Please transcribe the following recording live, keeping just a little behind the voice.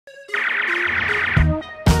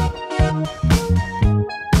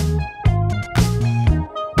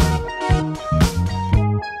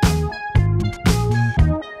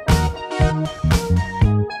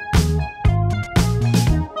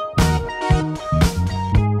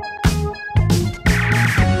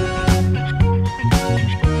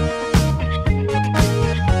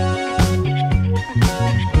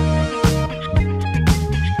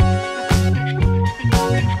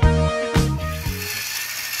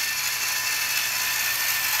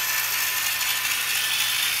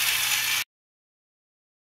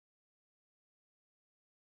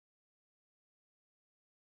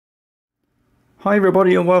Hi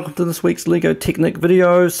everybody and welcome to this week's LEGO Technic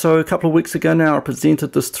video. So a couple of weeks ago now I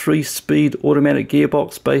presented this 3-speed automatic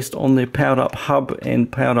gearbox based on the powered up hub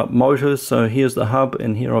and powered up motors. So here's the hub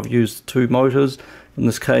and here I've used two motors. In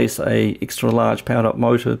this case a extra large powered up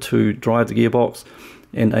motor to drive the gearbox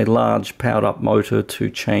and a large powered up motor to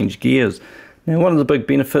change gears. Now one of the big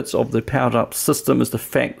benefits of the powered up system is the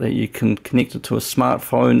fact that you can connect it to a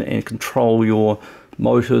smartphone and control your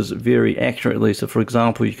motors very accurately. So for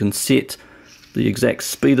example you can set the exact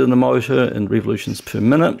speed of the motor in revolutions per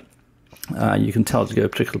minute. You can tell it to go a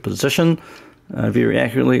particular position very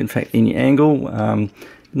accurately, in fact any angle.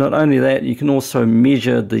 Not only that, you can also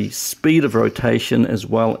measure the speed of rotation as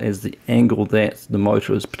well as the angle that the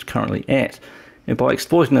motor is currently at. And by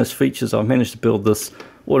exploiting those features I've managed to build this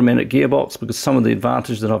automatic gearbox, because some of the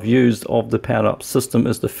advantage that I've used of the powered up system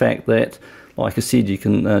is the fact that, like I said, you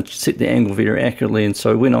can set the angle very accurately, and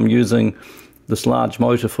so when I'm using this large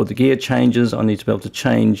motor for the gear changes, I need to be able to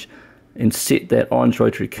change and set that orange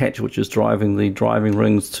rotary catch which is driving the driving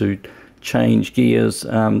rings to change gears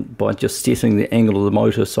by just setting the angle of the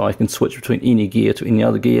motor, so I can switch between any gear to any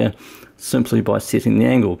other gear simply by setting the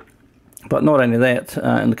angle. But not only that,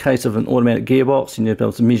 in the case of an automatic gearbox you need to be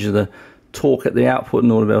able to measure the torque at the output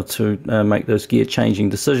in order to be able to make those gear changing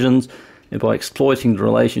decisions, and by exploiting the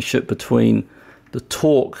relationship between the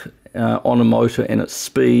torque on a motor and its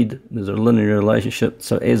speed, there's a linear relationship.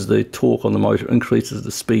 So as the torque on the motor increases,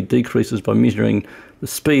 the speed decreases. By measuring the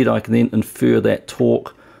speed I can then infer that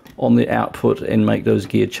torque on the output and make those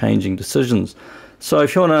gear changing decisions. So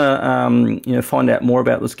if you want to find out more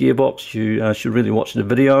about this gearbox, you should really watch the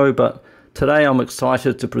video. But today I'm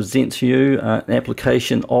excited to present to you an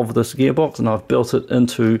application of this gearbox, and I've built it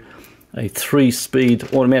into a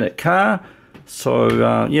 3-speed automatic car.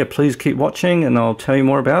 So yeah, please keep watching and I'll tell you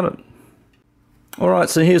more about it. Alright,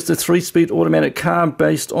 so here's the 3-speed automatic car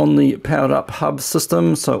based on the powered up hub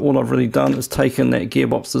system. So all I've really done is taken that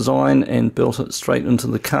gearbox design and built it straight into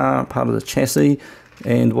the car, part of the chassis.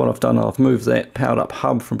 And what I've done, I've moved that powered up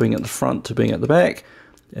hub from being at the front to being at the back,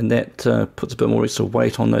 and that puts a bit more extra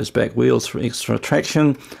weight on those back wheels for extra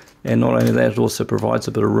traction. And not only that, it also provides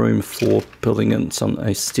a bit of room for building in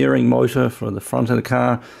a steering motor for the front of the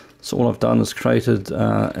car. So all I've done is created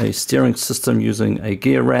a steering system using a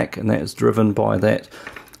gear rack, and that is driven by that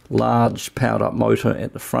large powered up motor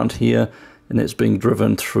at the front here, and that's being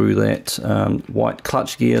driven through that white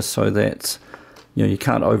clutch gear, so that you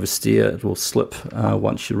can't oversteer. It will slip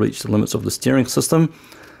once you reach the limits of the steering system.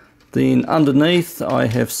 Then underneath I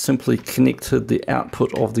have simply connected the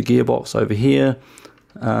output of the gearbox over here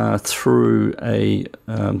through a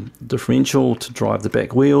differential to drive the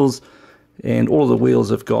back wheels. And all of the wheels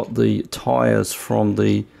have got the tyres from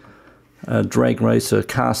the drag racer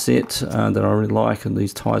car set that I really like, and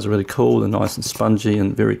these tyres are really cool. They're nice and spongy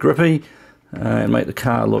and very grippy and make the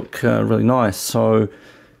car look really nice. So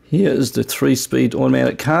here is the 3-speed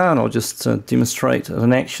automatic car, and I'll just demonstrate it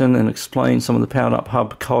in action and explain some of the powered up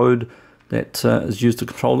hub code that is used to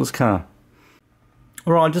control this car.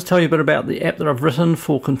 Alright, I'll just tell you a bit about the app that I've written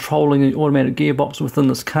for controlling the automatic gearbox within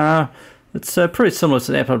this car. It's pretty similar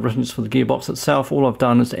to the app I've written just for the gearbox itself. All I've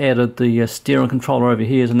done is added the steering controller over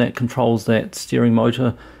here, and that controls that steering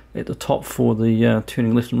motor at the top for the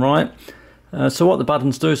turning left and right. So what the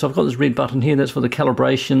buttons do, so I've got this red button here, that's for the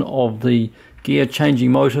calibration of the gear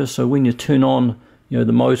changing motor. So when you turn on the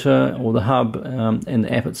motor or the hub and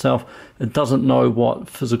the app itself, it doesn't know what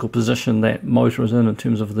physical position that motor is in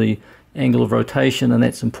terms of the angle of rotation, and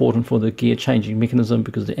that's important for the gear changing mechanism,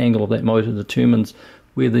 because the angle of that motor determines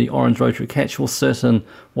where the orange rotary catch will sit and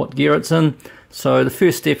what gear it's in. So the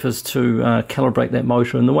first step is to calibrate that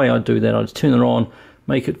motor, and the way I do that, I just turn it on,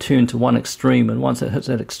 make it turn to one extreme, and once it hits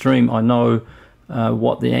that extreme I know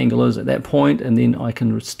what the angle is at that point, and then I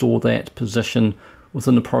can restore that position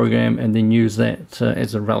within the program and then use that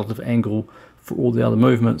as a relative angle for all the other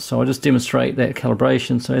movements. So I just demonstrate that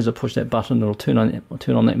calibration. So as I push that button, it'll turn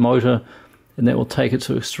on that motor, and that will take it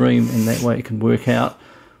to extreme, and that way it can work out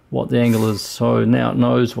what the angle is. So now it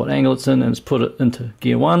knows what angle it's in and it's put it into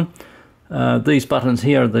gear 1. These buttons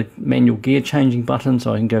here are the manual gear changing buttons,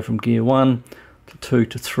 so I can go from gear 1 to 2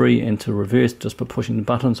 to 3 and to reverse just by pushing the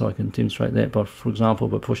button. So I can demonstrate that by, for example,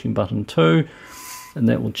 by pushing button 2, and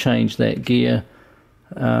that will change that gear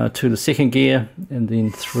to the second gear, and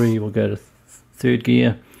then 3 will go to third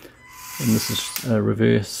gear, and this is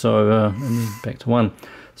reverse, so and then back to 1.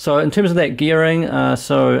 So in terms of that gearing,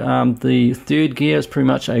 the third gear is pretty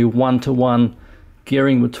much a 1-to-1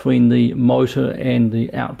 gearing between the motor and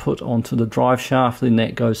the output onto the drive shaft. Then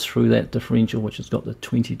that goes through that differential, which has got the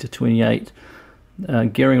 20-to-28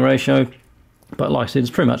 gearing ratio. But like I said, it's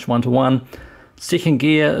pretty much 1-to-1. Second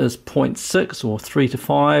gear is 0.6 or 3 to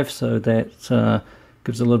 5, so that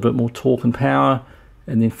gives a little bit more torque and power.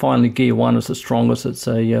 And then finally gear 1 is the strongest, it's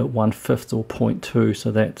a 1/5 or 0.2, so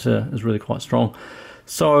that is really quite strong.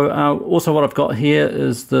 So also what I've got here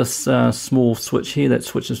is this small switch here that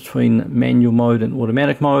switches between manual mode and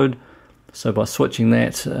automatic mode. So by switching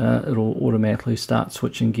that, it'll automatically start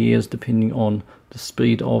switching gears depending on the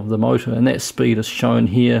speed of the motor, and that speed is shown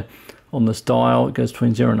here on this dial. It goes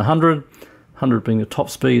between 0 and 100, 100 being the top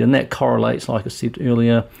speed, and that correlates, like I said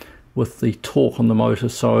earlier, with the torque on the motor.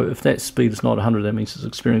 So if that speed is not 100, that means it's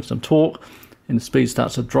experiencing some torque, and the speed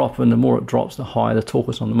starts to drop, and the more it drops, the higher the torque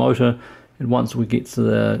is on the motor. And once we get to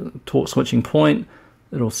the torque switching point,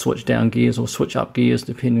 it'll switch down gears or switch up gears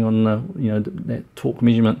depending on that torque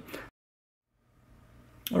measurement.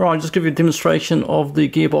 Alright, I'll just give you a demonstration of the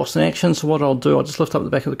gearbox in action. So what I'll do, I'll just lift up the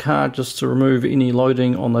back of the car just to remove any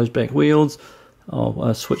loading on those back wheels.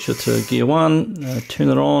 I'll switch it to gear 1, turn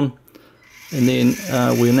it on, and then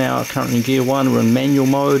we're now currently in gear 1, we're in manual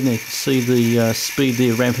mode, and you can see the speed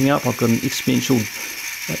there ramping up. I've got an exponential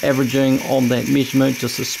averaging on that measurement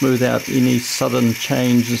just to smooth out any sudden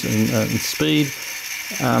changes in speed.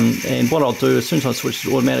 And what I'll do, as soon as I switch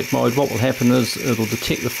to automatic mode, what will happen is it'll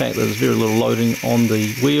detect the fact that there's very little loading on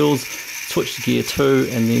the wheels, switch to gear 2,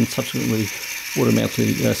 and then subsequently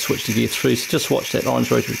automatically switch to gear 3. So just watch that orange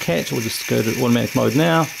rotary catch. We'll just go to automatic mode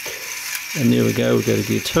now, and there we go, we'll go to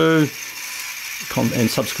gear 2 and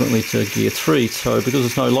subsequently to gear 3. So because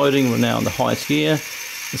there's no loading, we're now in the highest gear.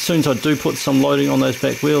 As soon as I do put some loading on those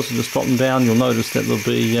back wheels and just drop them down, you'll notice that there'll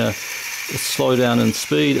be a slowdown in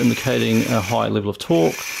speed indicating a high level of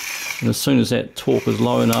torque. And as soon as that torque is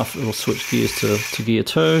low enough, it'll switch gears to gear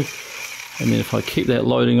 2. And then if I keep that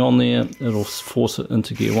loading on there, it'll force it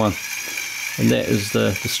into gear 1. And that is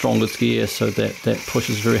the strongest gear, so that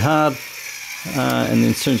pushes very hard. And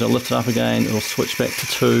then as soon as I lift it up again, it'll switch back to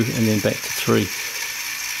 2 and then back to 3.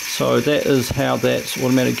 So that is how that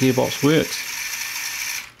automatic gearbox works.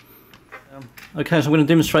 Okay, so I'm going to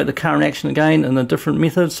demonstrate the car in action again in a different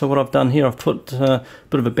method. So what I've done here, I've put a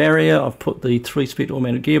bit of a barrier. I've put the 3-speed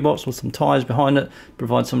automatic gearbox with some tyres behind it,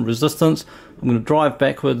 provide some resistance. I'm going to drive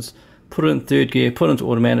backwards, put it in third gear, put it into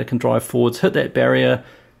automatic and drive forwards, hit that barrier.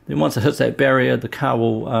 Then once it hits that barrier, the car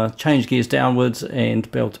will change gears downwards and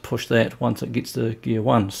be able to push that once it gets to gear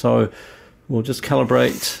 1. So we'll just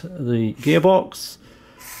calibrate the gearbox.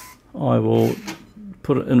 I will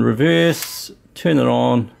put it in reverse, turn it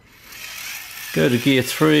on, go to gear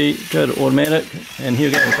 3, go to automatic, and here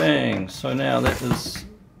we go, bang. So now that is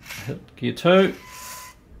hit gear 2,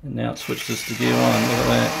 and now it switches to gear 1, look at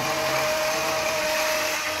that.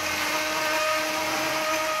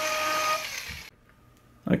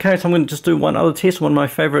 Okay, so I'm going to just do one other test. One of my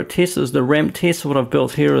favourite tests is the ramp test. So what I've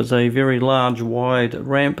built here is a very large, wide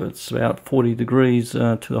ramp. It's about 40 degrees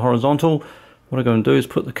to the horizontal. What I'm going to do is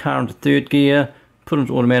put the car into third gear, put it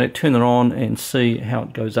into automatic, turn it on, and see how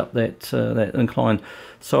it goes up that incline.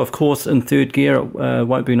 So of course in third gear it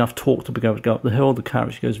won't be enough torque to be able to go up the hill. The car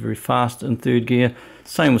actually goes very fast in third gear.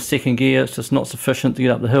 Same with second gear, it's just not sufficient to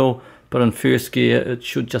get up the hill, but in first gear it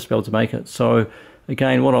should just be able to make it. So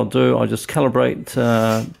again, what I'll do, I'll just calibrate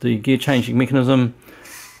the gear changing mechanism.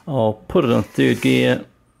 I'll put it on third gear,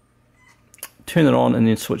 turn it on, and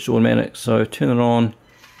then switch to automatic. So turn it on,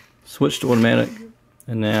 switch to automatic,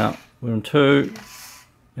 and now we're in 2,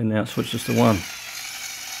 and now it switches to 1.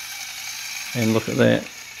 And look at that,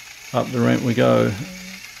 up the ramp we go.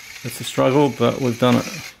 It's a struggle, but we've done it.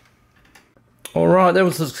 Alright, that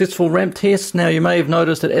was a successful ramp test. Now you may have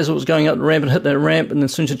noticed that as it was going up the ramp, it hit that ramp, and then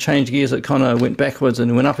as soon as it changed gears it kind of went backwards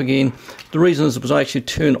and went up again. The reason is because I actually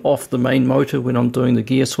turned off the main motor when I'm doing the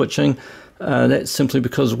gear switching. That's simply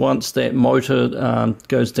because once that motor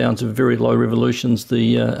goes down to very low revolutions,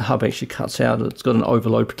 the hub actually cuts out. It's got an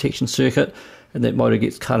overload protection circuit, and that motor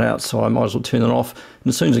gets cut out, so I might as well turn it off.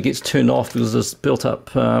 And as soon as it gets turned off, because there's built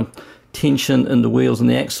up tension in the wheels and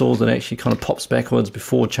the axles, it actually kind of pops backwards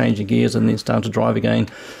before changing gears and then starting to drive again.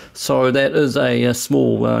 So that is a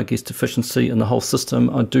small, I guess, deficiency in the whole system.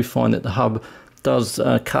 I do find that the hub does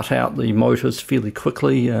cut out the motors fairly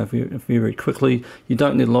quickly, very quickly. You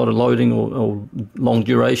don't need a lot of loading or long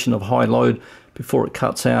duration of high load before it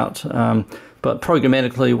cuts out. But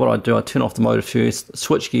programmatically, what I do, I turn off the motor first,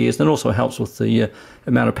 switch gears, and it also helps with the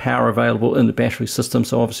amount of power available in the battery system.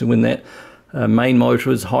 So obviously when that main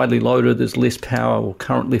motor is highly loaded, there's less power or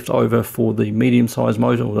current left over for the medium-sized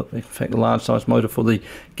motor, or in fact the large-sized motor for the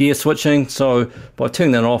gear switching. So by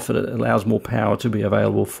turning that off, it allows more power to be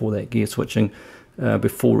available for that gear switching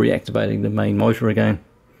before reactivating the main motor again.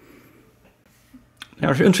 Now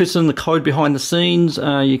if you're interested in the code behind the scenes,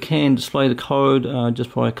 you can display the code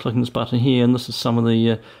just by clicking this button here, and this is some of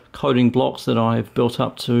the coding blocks that I've built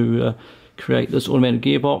up to create this automatic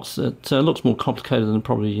gearbox. It looks more complicated than it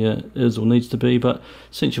probably is or needs to be, but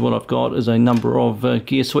essentially what I've got is a number of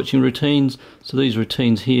gear switching routines. So these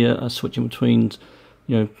routines here are switching between,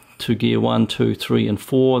 to gear 1, 2, 3 and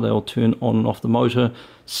 4. They'll turn on and off the motor.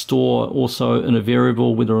 Store also in a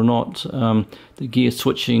variable whether or not the gear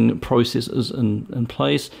switching process is in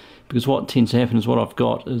place, because what tends to happen is what I've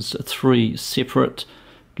got is 3 separate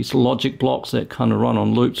logic blocks that kind of run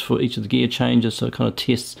on loops for each of the gear changes. So it kind of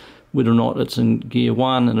tests whether or not it's in gear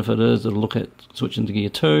 1, and if it is, it'll look at switching to gear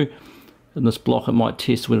 2. In this block it might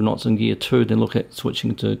test whether or not it's in gear 2, then look at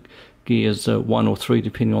switching to gears 1 or 3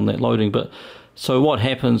 depending on that loading. But so what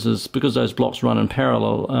happens is, because those blocks run in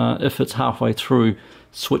parallel, if it's halfway through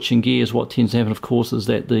switching gears, what tends to happen of course is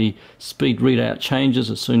that the speed readout changes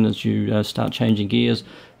as soon as you start changing gears,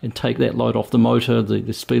 and take that load off the motor,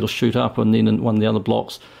 the speed will shoot up, and then in one of the other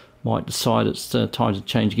blocks might decide it's time to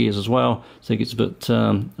change gears as well. So it gets a bit,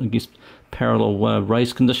 I guess, parallel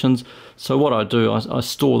race conditions. So what I do, I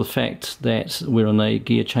store the fact that we're in a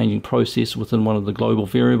gear changing process within one of the global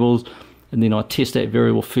variables, and then I test that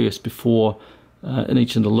variable first before in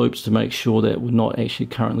each of the loops to make sure that we're not actually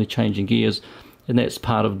currently changing gears, and that's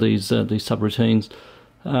part of these subroutines.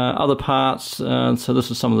 Other parts, so this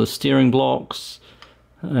is some of the steering blocks.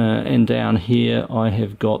 And down here I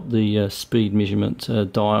have got the speed measurement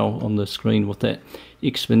dial on the screen with that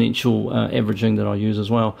exponential averaging that I use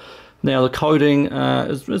as well. Now the coding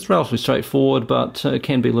is relatively straightforward, but it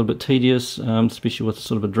can be a little bit tedious, especially with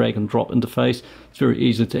sort of a drag and drop interface. It's very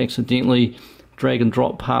easy to accidentally drag and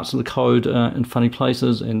drop parts of the code in funny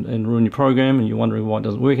places and ruin your program, and you're wondering why it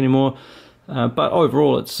doesn't work anymore. But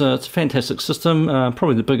overall it's a fantastic system.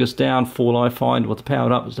 Probably the biggest downfall I find with the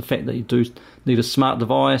Powered Up is the fact that you do need a smart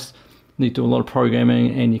device, you need to do a lot of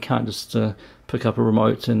programming, and you can't just pick up a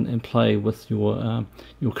remote and play with your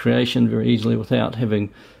creation very easily without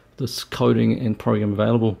having this coding and program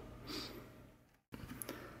available.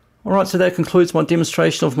 Alright, so that concludes my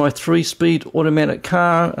demonstration of my 3-speed automatic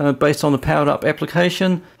car based on the Powered Up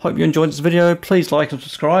application. Hope you enjoyed this video. Please like and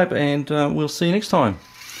subscribe, and we'll see you next time.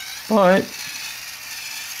 Bye.